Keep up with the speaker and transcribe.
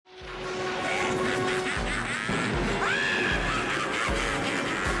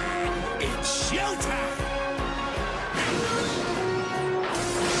Oh,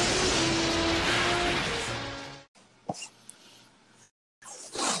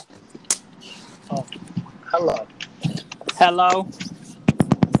 hello. Hello.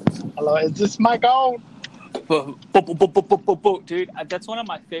 Hello, is this mic on? Dude, that's one of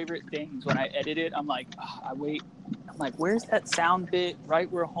my favorite things when I edit it. I'm like, I wait. I'm like, where's that sound bit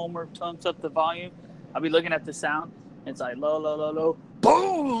right where Homer turns up the volume? I'll be looking at the sound. And it's like, low, low, low, low.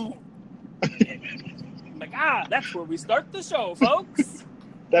 Boom! I'm like, that's where we start the show, folks.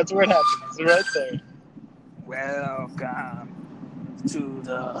 That's where it happens, right there. Welcome to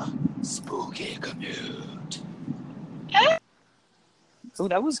the spooky commute. Oh,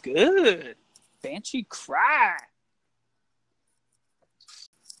 that was good. Banshee cry.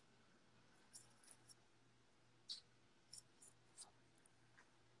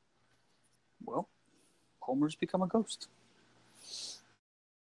 Well, Homer's become a ghost.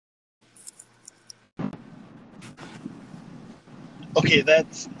 Okay,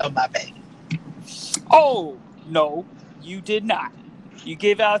 that's my bad. Oh, no, you did not. You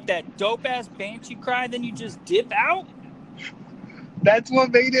give out that dope-ass Banshee cry, then you just dip out? That's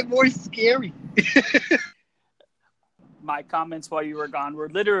what made it more scary. My comments while you were gone were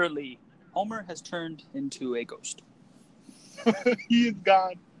literally, Homer has turned into a ghost. He is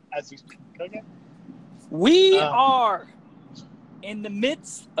gone as we speak. Okay. We are in the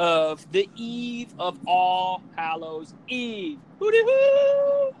midst of the eve of All Hallows Eve.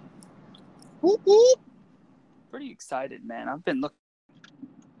 Hooty-hoo! Whoop, whoop. Pretty excited, man. I've been looking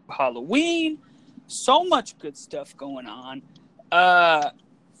for Halloween. So much good stuff going on. I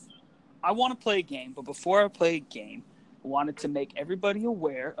want to play a game, but before I play a game, I wanted to make everybody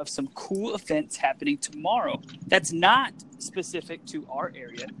aware of some cool events happening tomorrow that's not specific to our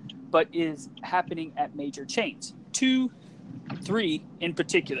area, but is happening at major chains. 2, 3 in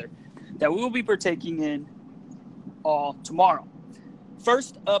particular, that we will be partaking in all tomorrow.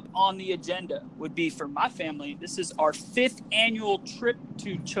 First up on the agenda would be for my family. This is our 5th annual trip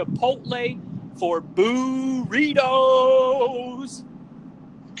to Chipotle for burritos.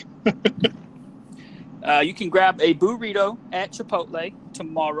 You can grab a burrito at Chipotle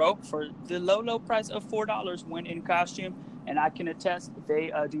tomorrow for the low price of $4 when in costume. And I can attest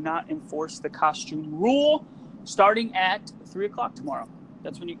they do not enforce the costume rule starting at 3 o'clock tomorrow.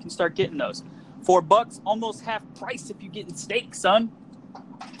 That's when you can start getting those. $4, almost half price if you're getting steak, son.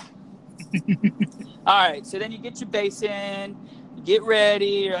 All right, so then you get your base in, you get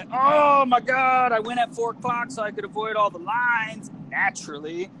ready. You're like, oh my God, I went at 4 o'clock so I could avoid all the lines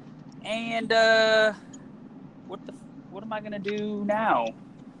naturally. And what am I gonna do now?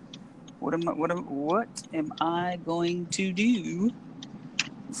 What am I going to do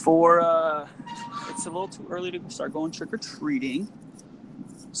for it's a little too early to start going trick-or-treating.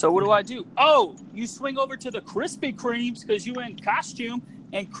 So what do? Oh, you swing over to the Krispy Kremes because you in costume,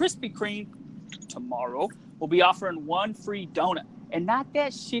 and Krispy Kreme tomorrow will be offering 1 free donut. And not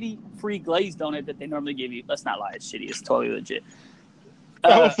that shitty free glazed donut that they normally give you. Let's not lie, it's shitty. It's totally legit.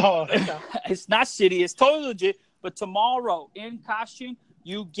 It's not shitty. It's totally legit. But tomorrow, in costume,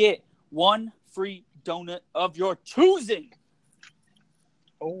 you get 1 free donut of your choosing.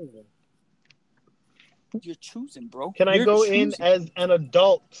 Oh. You're choosing, bro. Can I go in as an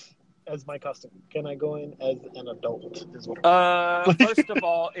adult as my costume? Can I go in as an adult? First of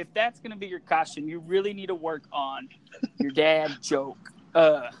all, if that's going to be your costume, you really need to work on your dad joke.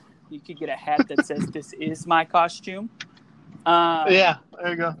 You could get a hat that says, "This is my costume." Yeah,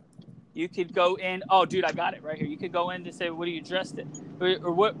 there you go. You could go in. Oh, dude, I got it right here. You could go in to say, "What are you dressed in?"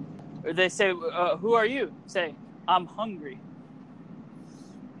 Or what? Or they say, "Who are you?" Say, "I'm hungry."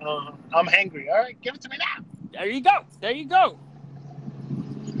 I'm hangry. All right, give it to me now. There you go.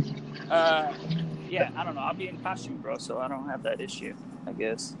 Yeah, I don't know. I'll be in costume, bro, so I don't have that issue, I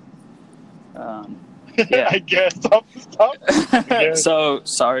guess. Yeah. I guess. Stop. So,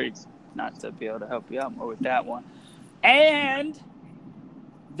 sorry not to be able to help you out more with that one. And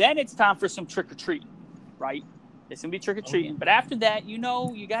then it's time for some trick-or-treating, right? It's going to be trick-or-treating. But after that, you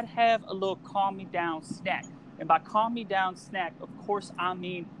got to have a little calm-me-down snack. And by calm-me-down snack, of course, I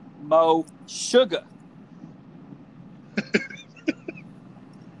mean Mo Sugar.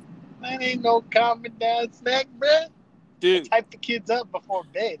 That ain't no calm-me-down snack, bruh. Dude. Hype the kids up before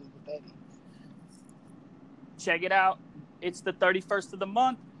bed is what that is. Check it out. It's the 31st of the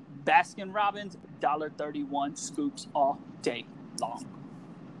month. Baskin Robbins, $1.31 scoops all day long.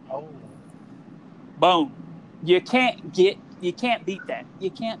 Oh. Boom. You can't beat that. You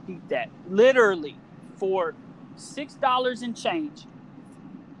can't beat that. Literally, for $6 and change,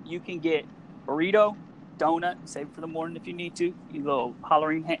 you can get burrito, donut, save it for the morning if you need to. A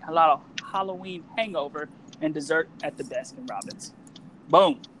lot of Halloween hangover and dessert at the Baskin Robbins.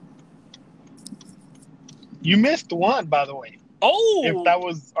 Boom. You missed one, by the way. Oh,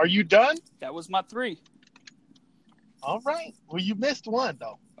 Are you done? that was my 3. All right. Well, you missed one,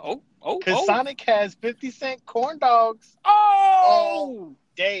 though. Because Oh. Sonic has 50-cent corn dogs Oh! all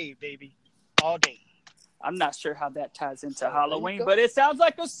day, baby. All day. I'm not sure how that ties into So, there Halloween, you go. but it sounds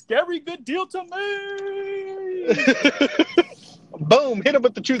like a scary good deal to me. Boom. Hit him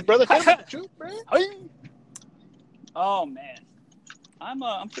with the truth, brother. Hit him with the truth, bro. Oh, man.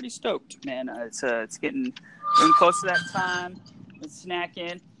 I'm pretty stoked, man. It's getting close to that time. It's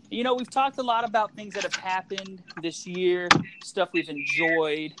snacking. You know, we've talked a lot about things that have happened this year, stuff we've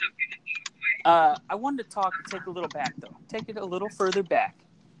enjoyed. I wanted to take a little back, though. Take it a little further back.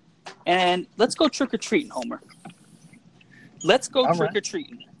 And let's go trick-or-treating, Homer. Let's go All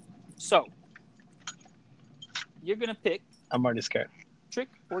trick-or-treating. Right. So, you're going to pick. I'm already scared. Trick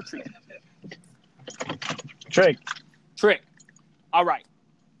or treat? Trick. Trick. All right.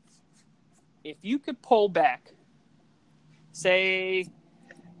 If you could pull back, say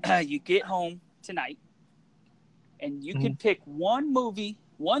you get home tonight, and you could pick one movie,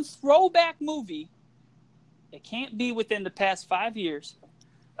 one throwback movie. It can't be within the past 5 years.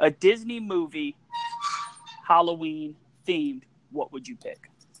 A Disney movie, Halloween themed. What would you pick?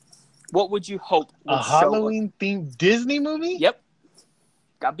 What would you hope would a Halloween themed Disney movie? Yep.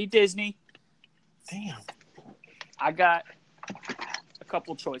 Gotta be Disney. Damn. I got a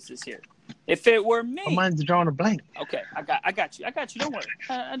couple choices here. If it were me, my mind's drawing a blank. Okay, I got you. Don't worry.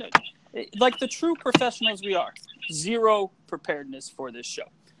 I know. Like the true professionals we are, zero preparedness for this show.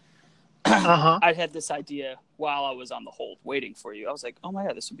 I had this idea while I was on the hold waiting for you. I was like, oh my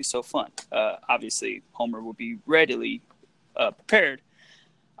God, this would be so fun. Obviously, Homer would be readily prepared.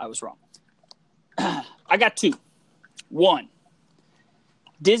 I was wrong. I got 2. 1,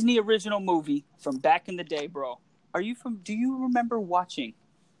 Disney original movie from back in the day, bro. Do you remember watching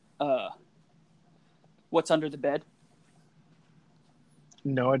What's Under the Bed?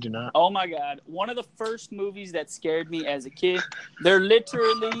 No, I do not. Oh my God. One of the first movies that scared me as a kid. They're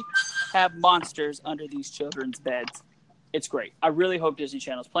literally have monsters under these children's beds. It's great. I really hope Disney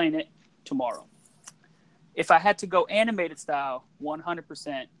Channel's playing it tomorrow. If I had to go animated style,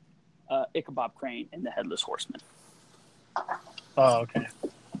 100% Ichabod Crane and the Headless Horseman. Oh, okay.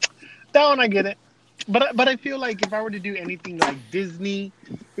 That one I get it. But I feel like if I were to do anything like Disney,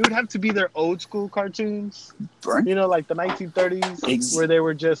 it would have to be their old school cartoons. Right. You know, like the 1930s, where they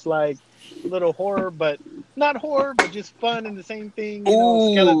were just like a little horror, but not horror, but just fun and the same thing. You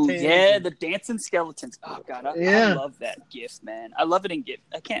know, skeletons. Yeah, the dancing skeletons. Oh God, I love that GIF, man. I love it in GIF.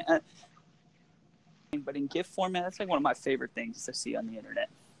 I can't, but in GIF format, that's like one of my favorite things to see on the internet.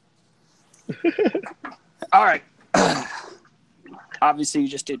 All right. Obviously, you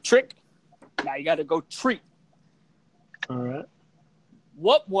just did trick. Now you got to go treat. All right.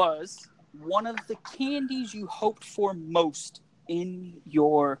 What was one of the candies you hoped for most in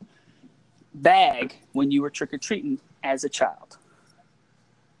your bag when you were trick-or-treating as a child?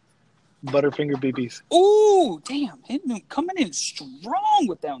 Butterfinger BBs. Ooh, damn. Coming in strong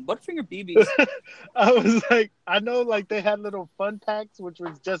with that one. Butterfinger BBs. I was like, I know like they had little fun packs, which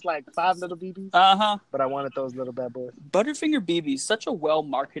was just like 5 little BBs. Uh-huh. But I wanted those little bad boys. Butterfinger BBs, such a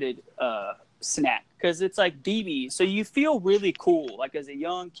well-marketed snack because it's like BBs. So you feel really cool. Like as a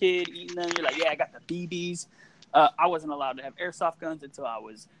young kid eating them, you're like, yeah, I got the BBs. I wasn't allowed to have airsoft guns until I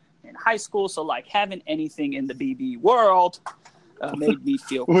was in high school. So like having anything in the BB world made me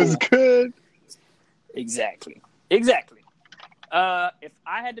feel cool. Was good. Exactly. If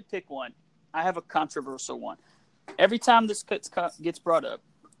I had to pick one, I have a controversial one. Every time this gets brought up,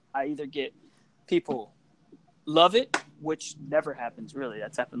 I either get people love it, which never happens really.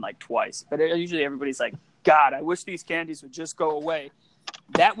 That's happened like twice. But usually everybody's like, God, I wish these candies would just go away.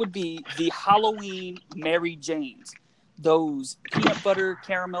 That would be the Halloween Mary Janes. Those peanut butter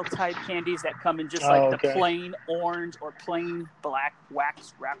caramel type candies that come in just like the plain orange or plain black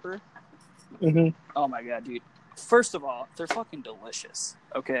wax wrapper. Mm-hmm. Oh my God, dude. First of all, they're fucking delicious.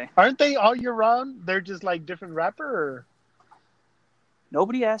 Okay. Aren't they all year round? They're just like different wrapper or?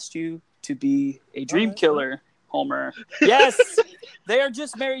 Nobody asked you to be a dream killer, Homer. Yes, they are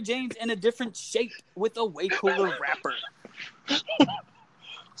just Mary Janes in a different shape with a way cooler wrapper.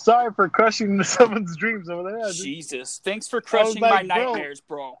 Sorry for crushing someone's dreams over there. Jesus, thanks for crushing my nightmares,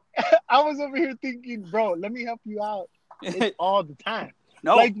 bro. I was over here thinking, bro, let me help you out. It's all the time.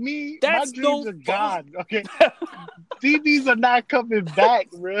 No, like me, my dreams are gone. Okay, DBs are not coming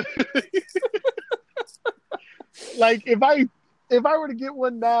back, bro. Like if I were to get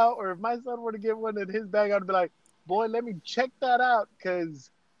one now, or if my son were to get one in his bag, I'd be like, boy, let me check that out,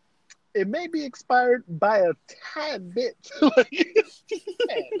 because it may be expired by a tad bit.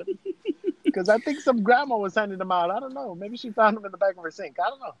 Because I think some grandma was handing them out. I don't know. Maybe she found them in the back of her sink. I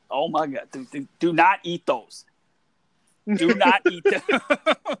don't know. Oh my God. Do not eat those. Do not eat them.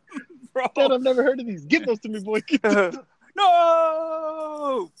 Bro. Dad, I've never heard of these. Give those to me, boy.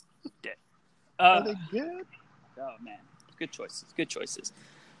 No! Dead. Are they good? Oh, man. Good choices.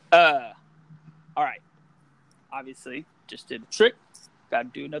 All right. Obviously, just did a trick. Got to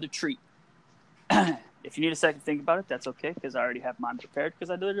do another treat. If you need a second to think about it, that's okay, because I already have mine prepared, because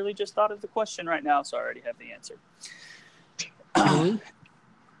I literally just thought of the question right now, so I already have the answer.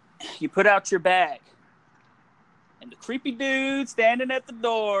 You put out your bag, and the creepy dude standing at the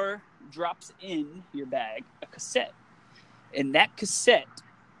door drops in your bag a cassette. And that cassette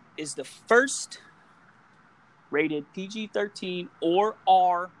is the first rated PG-13 or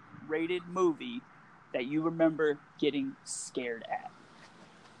R rated movie that you remember getting scared at.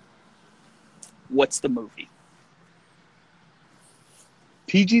 What's the movie?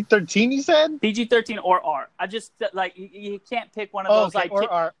 PG-13, you said? PG-13 or R. I just, like, you can't pick one of those. Okay, or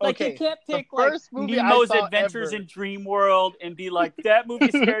R. Like, okay. you can't pick, the first movie Nemo's I saw Adventures ever. in Dream World and be like, that movie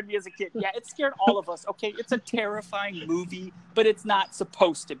scared me as a kid. Yeah, it scared all of us, okay? It's a terrifying movie, but it's not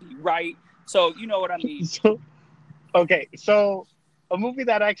supposed to be, right? So, you know what I mean. So a movie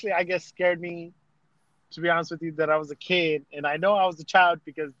that actually, I guess, scared me, to be honest with you, that I was a kid, and I know I was a child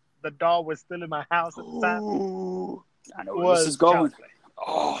because the doll was still in my house at the time. Ooh, I know where this is going.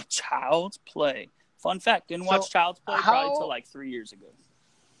 Oh, Child's Play. Fun fact, didn't watch Child's Play probably till like 3 years ago.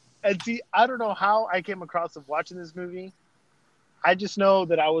 And see, I don't know how I came across of watching this movie. I just know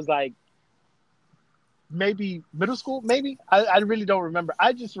that I was like, maybe middle school, maybe. I really don't remember.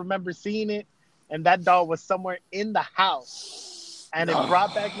 I just remember seeing it, and that doll was somewhere in the house. And it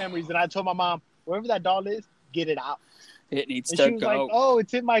brought back memories. And I told my mom, wherever that doll is, get it out. It needs and to she was go. like, oh,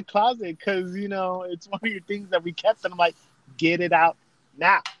 it's in my closet because, it's one of your things that we kept. And I'm like, get it out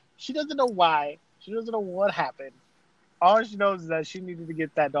now. She doesn't know why. She doesn't know what happened. All she knows is that she needed to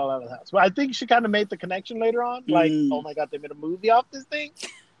get that doll out of the house. Well, I think she kind of made the connection later on. Like, oh my God, they made a movie off this thing.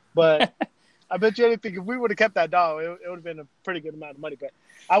 But I bet you anything, if we would have kept that doll, it would have been a pretty good amount of money. But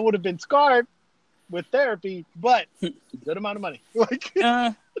I would have been scarred with therapy, but good amount of money.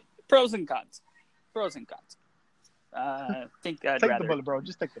 Pros and cons. I think I'd take rather... the bullet, bro.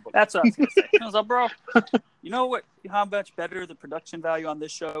 Just take the bullet. That's what I was going to say. I was like, bro, you know what? How much better the production value on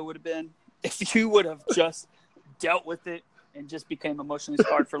this show would have been if you would have just dealt with it and just became emotionally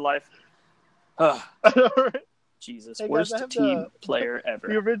scarred for life. Jesus, hey, worst team player ever.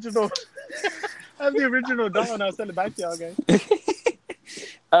 The original. I have the original doll, and I'll send it back to y'all, guys.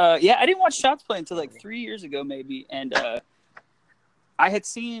 Yeah, I didn't watch Child's Play until like 3 years ago, maybe, and I had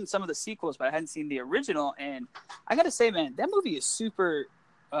seen some of the sequels, but I hadn't seen the original. And I got to say, man, that movie is super,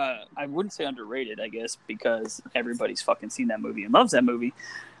 I wouldn't say underrated, I guess, because everybody's fucking seen that movie and loves that movie.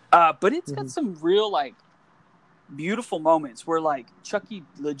 But it's got some real, like, beautiful moments where, like, Chucky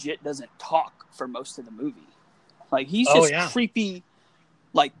legit doesn't talk for most of the movie. Like, he's just creepy,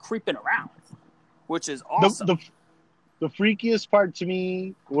 like, creeping around, which is awesome. The freakiest part to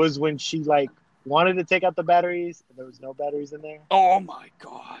me was when she, like, wanted to take out the batteries, and there was no batteries in there. Oh my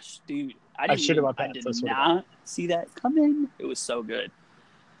gosh, dude! I shit in my pants. I did not see that coming. It was so good.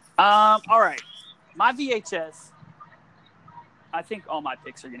 All right, my VHS. I think all my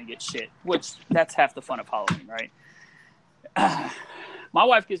picks are gonna get shit, which that's half the fun of Halloween, right? My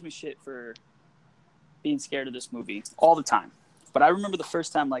wife gives me shit for being scared of this movie all the time, but I remember the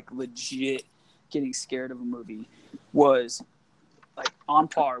first time, like, legit getting scared of a movie was, like, on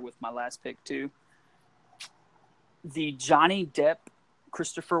par with my last pick too. The Johnny Depp,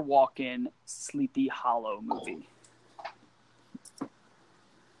 Christopher Walken, Sleepy Hollow movie.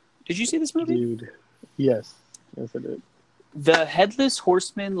 Did you see this movie? Dude, yes I did. The Headless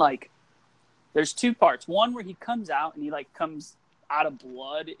Horseman, like, there's two parts. One where he comes out and he, like, comes out of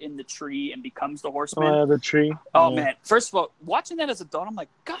blood in the tree and becomes the Horseman. Oh, the tree. Oh, man. First of all, watching that as a adult, I'm like,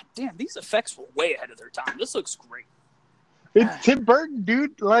 God damn, these effects were way ahead of their time. This looks great. It's Tim Burton,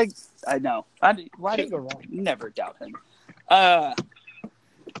 dude. Like, I know. Why can't go wrong. Never doubt him.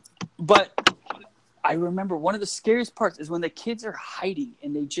 But I remember one of the scariest parts is when the kids are hiding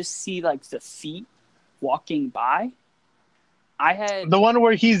and they just see, like, the feet walking by. I had the one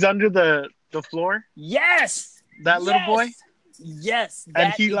where he's under the floor. Yes, that little boy. Yes,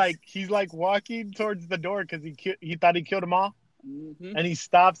 and he's like walking towards the door because he thought he killed them all. Mm-hmm. And he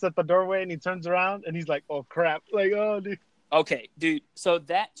stops at the doorway and he turns around and he's like, "Oh crap!" Like, oh, dude. Okay, dude. So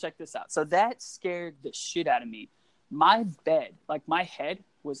check this out. So that scared the shit out of me. My bed, like, my head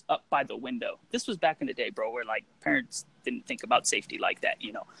was up by the window. This was back in the day, bro, where, like, parents didn't think about safety like that,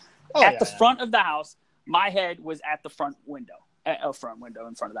 Oh, At the front of the house, my head was at the front window in front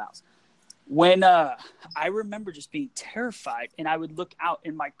of the house. When I remember just being terrified, and I would look out,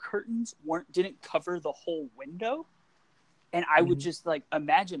 and my curtains didn't cover the whole window, and I would just like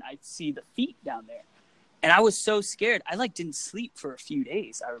imagine I'd see the feet down there, and I was so scared. I like didn't sleep for a few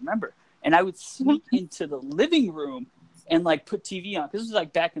days. I remember, and I would sneak into the living room and like put TV on, because this was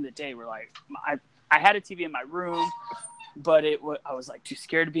like back in the day where like I had a TV in my room, but I was like too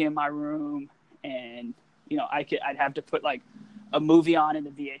scared to be in my room, and you know I'd have to put like a movie on in the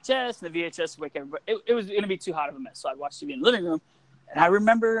VHS, and the VHS would wake everybody. It was going to be too hot of a mess, so I'd watch TV in the living room. And I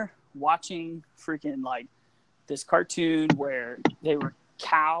remember watching freaking like this cartoon where they were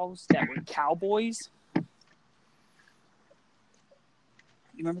cows that were cowboys. You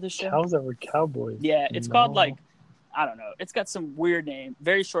remember this show? Cows that were cowboys. Yeah, it's called like, I don't know. It's got some weird name.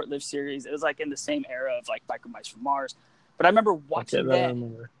 Very short-lived series. It was like in the same era of like Biker Mice from Mars. But I remember watching that,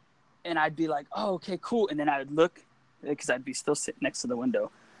 and I'd be like, oh, okay, cool. And then I would look, because I'd be still sitting next to the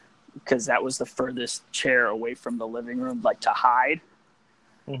window, because that was the furthest chair away from the living room, like to hide.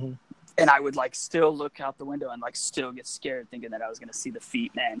 Mm-hmm. And I would like still look out the window and like still get scared, thinking that I was going to see the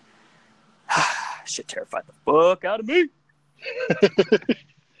feet, man. Shit terrified the fuck out of me.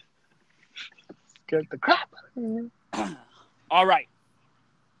 Scared the crap. All right.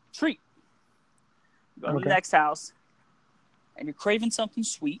 Treat. You go to the next house, and you're craving something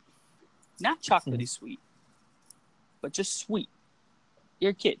sweet. Not chocolatey sweet, but just sweet.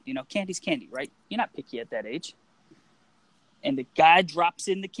 You're a kid. You know, candy's candy, right? You're not picky at that age. And the guy drops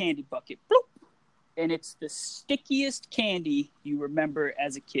in the candy bucket. Bloop, and it's the stickiest candy you remember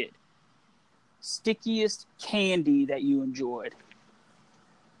as a kid. Stickiest candy that you enjoyed.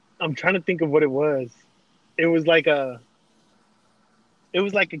 I'm trying to think of what it was. It was like a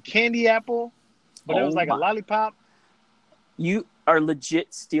candy apple, but it was like a lollipop. You are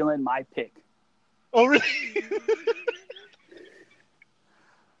legit stealing my pick. Oh, really?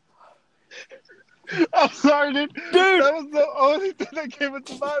 I'm sorry, dude. That was the only thing that came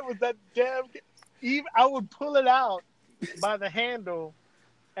into mind was that damn. I would pull it out by the handle,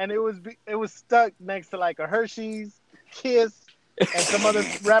 and it was stuck next to like a Hershey's, Kiss, and some other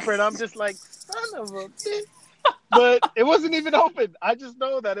wrapper, and I'm just like, son of a bitch. But it wasn't even open. I just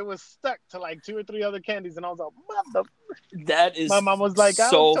know that it was stuck to like 2 or 3 other candies, and I was like, mother. That is. My mom was like, I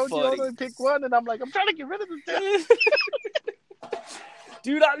so told funny. you only pick one, and I'm like, I'm trying to get rid of this damn.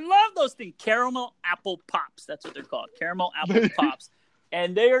 Dude, I love those things. Caramel apple pops. That's what they're called. Caramel apple pops.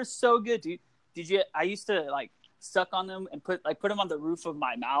 And they are so good, dude. I used to like suck on them and put them on the roof of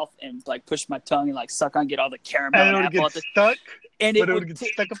my mouth and like push my tongue and like suck on, get all the caramel and and apple. Get stuck. And it would get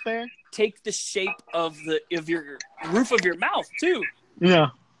stuck up there. Take the shape of your roof of your mouth too. Yeah.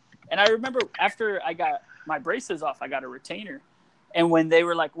 And I remember after I got my braces off, I got a retainer. And when they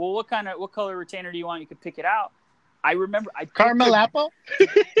were like, well, what color retainer do you want? You could pick it out. I remember caramel apple?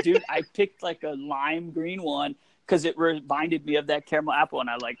 Dude, I picked like a lime green one because it reminded me of that caramel apple. And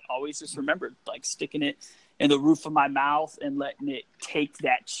I like always just remembered like sticking it in the roof of my mouth and letting it take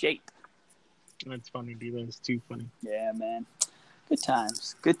that shape. That's funny, dude. That's too funny. Yeah, man. Good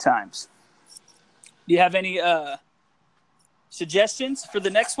times. Good times. Do you have any suggestions for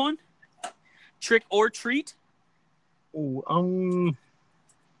the next one? Trick or treat? Oh,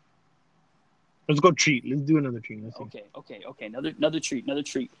 let's go treat. Let's do another treat. Okay. Another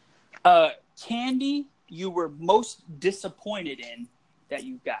treat. Candy you were most disappointed in that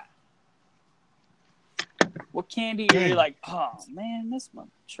you got. What candy are you like? Oh man, this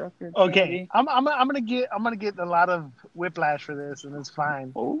trucker. Okay, I'm gonna get a lot of whiplash for this, and it's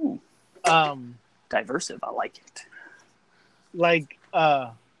fine. Oh, diversive. I like it. Like,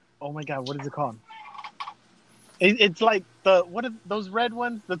 oh my god, what is it called? It's like what are those red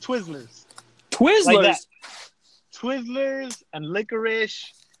ones? The Twizzlers. Twizzlers. Like that. Twizzlers and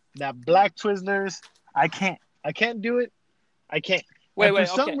licorice. That black Twizzlers. I can't do it. I can't. Wait. For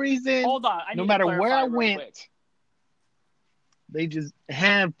some reason, hold on. No matter where I went, they just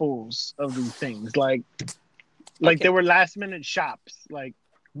handfuls of these things. Like they were last minute shops. Like,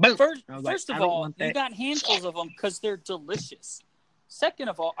 boom. First of all, you got handfuls of them because they're delicious. Second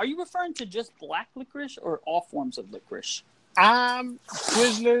of all, are you referring to just black licorice or all forms of licorice?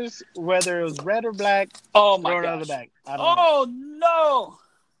 Twizzlers, whether it was red or black. Oh my god! No,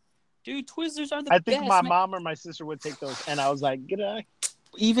 dude, Twizzlers are the best. I think my mom or my sister would take those, and I was like, "Get out!"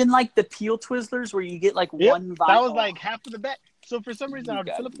 Even like the peel Twizzlers, where you get like one vial. That was like half of the bag. So for some reason, I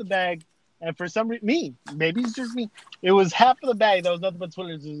would fill up the bag, and for some reason, maybe it's just me. It was half of the bag that was nothing but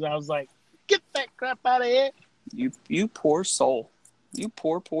Twizzlers. I was like, "Get that crap out of here!" You poor soul. You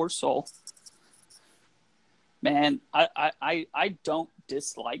poor soul. Man, I don't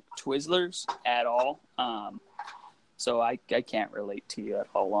dislike Twizzlers at all. So I can't relate to you at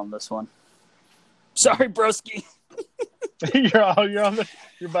all on this one. Sorry, broski.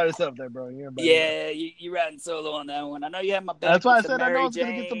 You're by yourself there, bro. You riding solo on that one. I know you have my back. That's why I the said I know Mary it's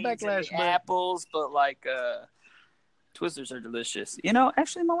gonna get some Janes and backlash, the but apples, but like Twizzlers are delicious.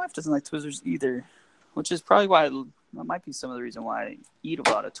 Actually, my wife doesn't like Twizzlers either, which is probably why that might be some of the reason why I eat a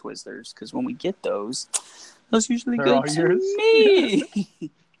lot of Twizzlers, because when we get those usually they're good all to yours. me.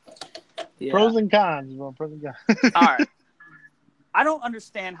 Yeah. Pros and cons, bro. Pros and cons. All right. I don't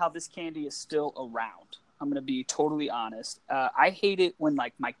understand how this candy is still around. I'm going to be totally honest. I hate it when,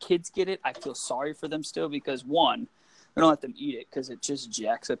 like, my kids get it. I feel sorry for them still because, one, we don't let them eat it because it just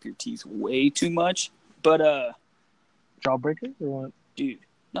jacks up your teeth way too much. But, Jawbreaker or what? dude,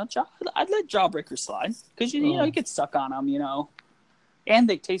 I'd let Jawbreaker slide because, you could suck on them, and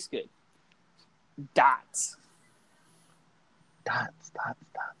they taste good. Dots.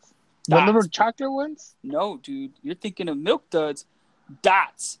 The little chocolate ones? No, dude. You're thinking of Milk Duds.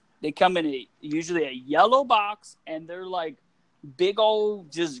 Dots. They come in usually a yellow box, and they're like big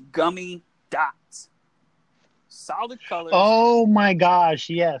old just gummy dots. Solid colors. Oh, my gosh.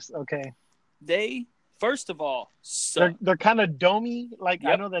 Yes. Okay. They, first of all, suck. They're kind of domey. Like,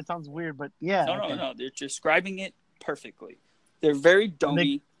 Yep. I know that sounds weird, but yeah. No. They're describing it perfectly. They're very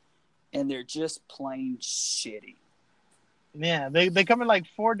domey, and they're just plain shitty. Yeah, they come in like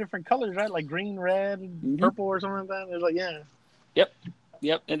 4 different colors, right? Like green, red, purple, or something like that. They're like, yeah.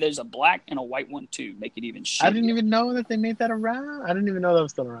 Yep. And there's a black and a white one too. Make it even shittier. I didn't even know that they made that around. I didn't even know that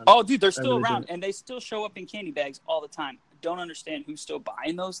was still around. Oh, dude, they're still around, and they still show up in candy bags all the time. Don't understand who's still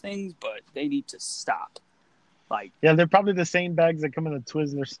buying those things, but they need to stop. Like, yeah, they're probably the same bags that come in the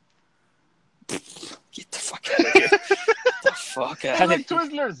Twizzlers. Get the fuck out of here! Get the fuck out of Like here!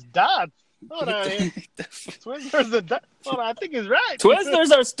 Twizzlers dots. Hold on, Twizzlers are dots. Hold on, I think it's right.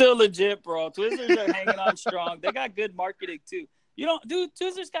 Twizzlers are still legit, bro. Twizzlers are hanging on strong. They got good marketing too. Dude,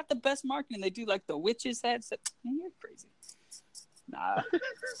 Twizzlers got the best marketing. They do like the witches heads. Man, you're crazy. Nah.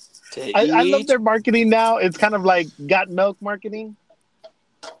 I love their marketing now. It's kind of like Got Milk marketing.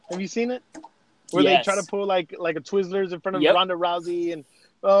 Have you seen it? Where they try to pull like a Twizzlers in front of Ronda Rousey and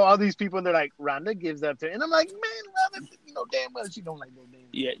all these people, and they're like, Ronda gives that to her. And I'm like, man, Ronda, damn well she don't like no damn.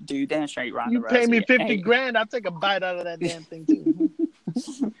 Yeah, dude, damn straight Ronda You pay me $50,000, I'll take a bite out of that damn thing too.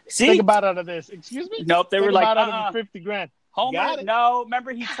 See? Take a bite out of this. Excuse me? Nope, they were like, out of the $50,000. Homer, no.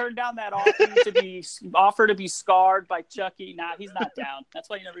 Remember, he turned down that offer to be scarred by Chucky. Nah, he's not down. That's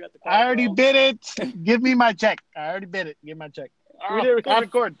why you never got the call. I already bid it. Give me my check. I already bid it. Give my check. We didn't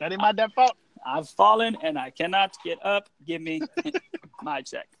record. That ain't my damn fault. I've fallen and I cannot get up. Give me my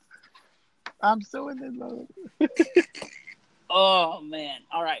check. I'm so in this mode. Oh man!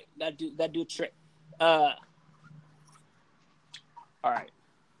 All right, that do a trick. All right,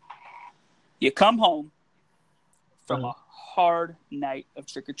 you come home from a hard night of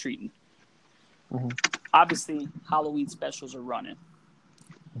trick or treating. Mm-hmm. Obviously, Halloween specials are running.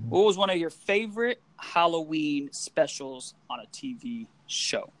 Mm-hmm. What was one of your favorite Halloween specials on a TV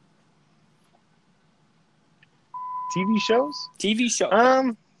show? TV shows? TV show.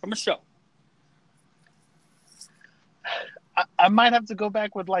 From a show. I might have to go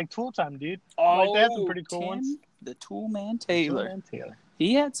back with like Tool Time, dude. Like they had some pretty cool ones. The Tool Man Taylor.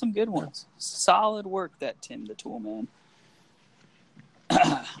 He had some good ones. Solid work, that Tim the Tool Man.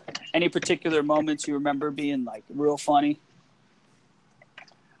 Any particular moments you remember being like real funny?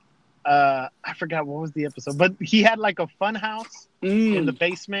 I forgot what was the episode, but he had like a fun house in the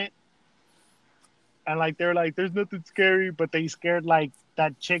basement. And like they're like, there's nothing scary, but they scared like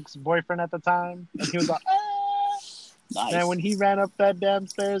that chick's boyfriend at the time. And he was like, Nice. And when he ran up that damn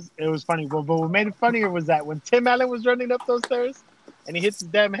stairs, it was funny. But what made it funnier was that when Tim Allen was running up those stairs and he hits his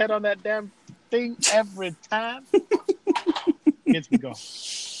damn head on that damn thing every time, gets me going.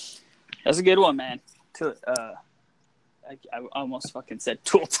 That's a good one, man. I almost fucking said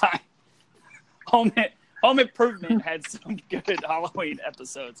Tool Time. Home Improvement had some good Halloween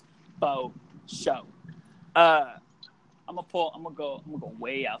episodes. Show. I'm gonna go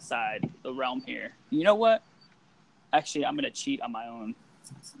way outside the realm here. You know what? Actually, I'm gonna cheat on my own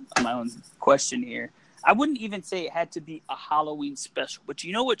question here. I wouldn't even say it had to be a Halloween special, but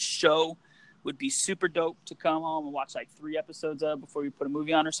you know what show would be super dope to come home and watch like 3 episodes of before you put a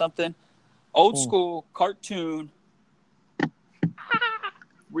movie on or something? Old school cartoon,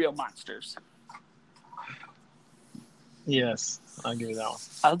 Real Monsters. Yes, I'll give you that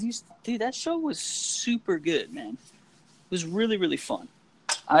one. Dude, that show was super good, man. It was really, really fun.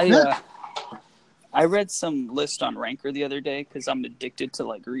 I read some list on Ranker the other day because I'm addicted to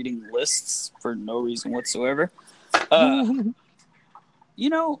like reading lists for no reason whatsoever. You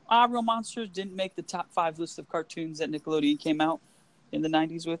know, Real Monsters didn't make the top 5 list of cartoons that Nickelodeon came out in the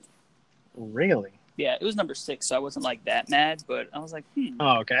 90s with. Really? Yeah, it was number 6, so I wasn't like that mad, but I was like,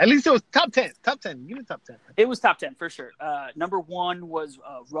 Oh, okay. At least it was top 10. Top 10. Give me top 10. It was top 10 for sure. Number 1 was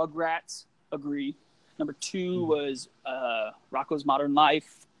Rugrats. Agree. Number 2 was Rocko's Modern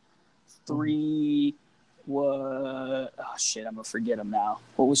Life. 3 was... Oh, shit, I'm going to forget them now.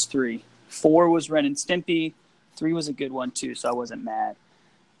 What was 3? 4 was Ren and Stimpy. 3 was a good one, too, so I wasn't mad.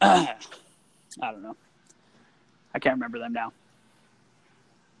 I don't know. I can't remember them now.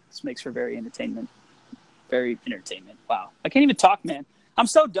 This makes for very entertainment. Wow. I can't even talk, man. I'm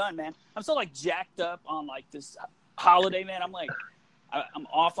so done, man. I'm so, like, jacked up on, like, this holiday, man. I'm, like, I'm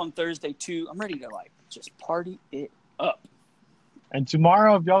off on Thursday, too. I'm ready to, like, just party it up. And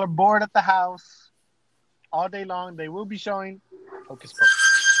tomorrow, if y'all are bored at the house all day long, they will be showing Hocus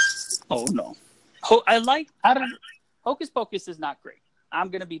Pocus. Oh, no. Hocus Pocus is not great. I'm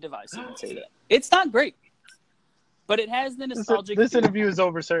going to be divisive and say that. It's not great. But it has the nostalgic... This interview is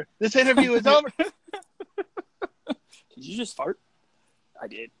over, sir. This interview is over. Did you just fart? I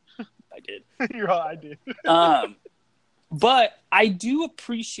did. You're all, I did. But I do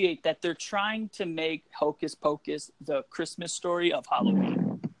appreciate that they're trying to make Hocus Pocus the Christmas story of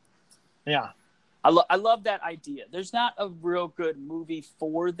Halloween. Yeah. I love that idea. There's not a real good movie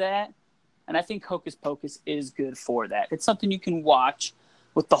for that. And I think Hocus Pocus is good for that. It's something you can watch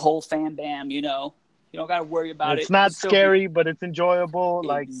with the whole fam bam, you know. You don't got to worry about it. It's not scary, but it's enjoyable.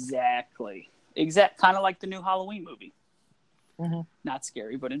 Exactly. Kind of like the new Halloween movie. Mm-hmm. Not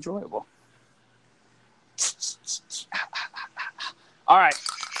scary, but enjoyable. All right.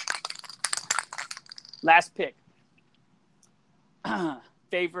 Last pick.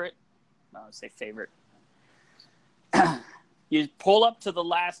 Favorite. I would say favorite. You pull up to the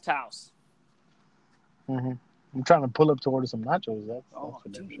last house. Mm-hmm. I'm trying to pull up to order some nachos. That's oh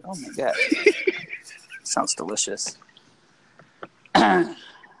my God. Sounds delicious. At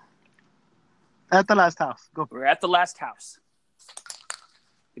the last house. Go. We're at the last house.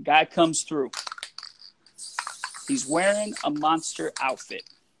 The guy comes through. He's wearing a monster outfit.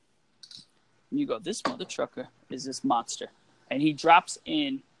 And you go, this mother trucker is this monster. And he drops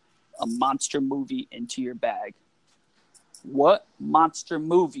in a monster movie into your bag. What monster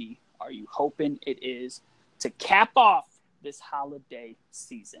movie are you hoping it is to cap off this holiday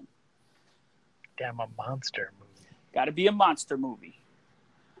season? Damn, a monster movie. Got to be a monster movie.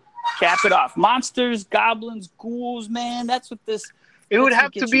 Cap it off. Monsters, goblins, ghouls, man. That's what this... It would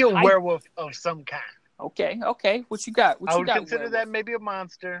have to be a werewolf of some kind. Okay. What you got? I would consider that maybe a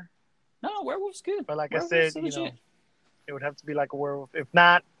monster. No, werewolf's good. But like I said, you know, it would have to be like a werewolf. If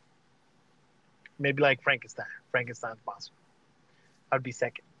not, maybe like Frankenstein. Frankenstein's monster. I'd be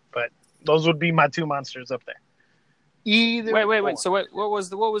second. But those would be my 2 monsters up there. Wait. So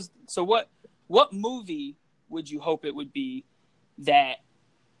what movie would you hope it would be that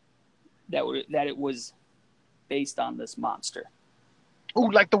it was based on this monster? Oh,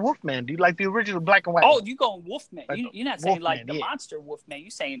 like the Wolfman. Do you like the original black and white? Oh, you going Wolfman. Like you're not saying Wolfman, like the monster Wolfman. You're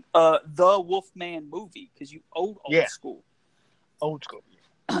saying the Wolfman movie because you old school. Old school.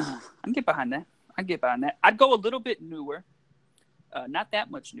 I can get behind that. I'd go a little bit newer. Not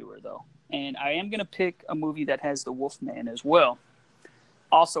that much newer, though. And I am going to pick a movie that has the Wolfman as well.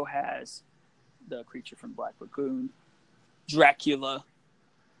 Also has the creature from Black Lagoon, Dracula,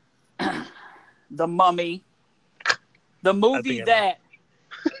 The Mummy, the movie that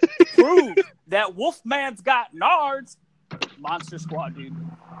proved that Wolfman's got nards. Monster Squad, dude.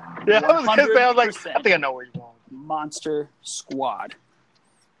 Yeah, I was like, I think I know where you're going. Monster Squad.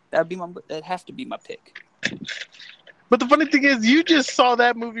 That'd have to be my pick. But the funny thing is, you just saw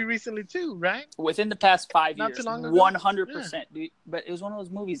that movie recently too, right? Within the past 5 years, too long ago. 100%, dude. But it was one of those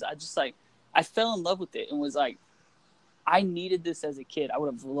movies. I fell in love with it and was like, I needed this as a kid. I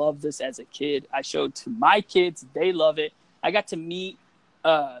would have loved this as a kid. I showed to my kids. They love it. I got to meet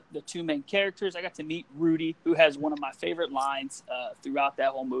the 2 main characters. I got to meet Rudy, who has one of my favorite lines throughout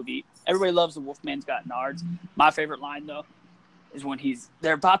that whole movie. Everybody loves the Wolfman's got nards. My favorite line, though, is when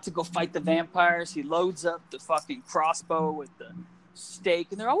they're about to go fight the vampires. He loads up the fucking crossbow with the stake,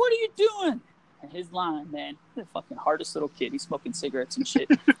 and they're like, what are you doing? And his line, man, he's the fucking hardest little kid. He's smoking cigarettes and shit.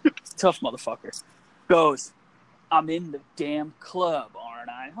 Tough motherfucker. Goes, I'm in the damn club, aren't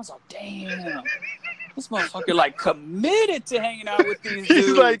I? I was like, damn. This motherfucker, like, committed to hanging out with these dudes.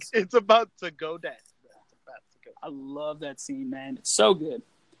 He's like, it's about to go down. I love that scene, man. It's so good.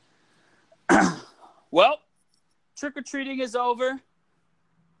 Well, trick-or-treating is over.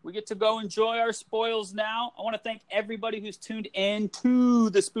 We get to go enjoy our spoils now. I want to thank everybody who's tuned in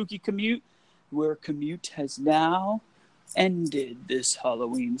to the Spooky Commute, where commute has now ended this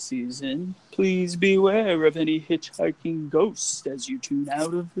Halloween season. Please beware of any hitchhiking ghosts as you tune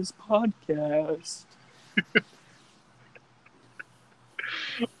out of this podcast.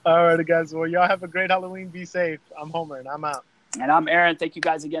 All right, guys. Well, y'all have a great Halloween. Be safe. I'm Homer, and I'm out. And I'm Aaron. Thank you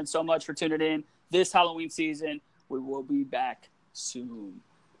guys again so much for tuning in this Halloween season. We will be back soon.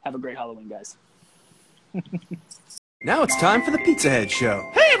 Have a great Halloween, guys. Now it's time for the Pizza Head Show.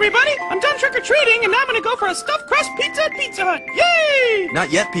 Hey everybody, I'm done trick-or-treating and now I'm gonna go for a stuffed crust pizza at Pizza Hut. Yay!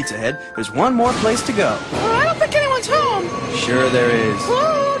 Not yet, Pizza Head. There's one more place to go. I don't think anyone's home. Sure there is.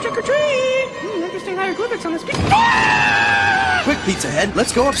 Whoa, trick-or-treat! Interesting hieroglyphics on this pizza. Ah! Quick, Pizza Head,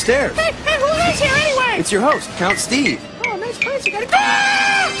 let's go upstairs. Hey, who is here anyway? It's your host, Count Steve. Oh, nice place. You gotta go.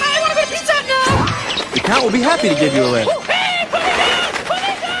 I wanna go to Pizza Hut now! The Count will be happy to give you a lift. Hey, put me down! Put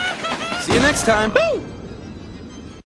me down! See you next time.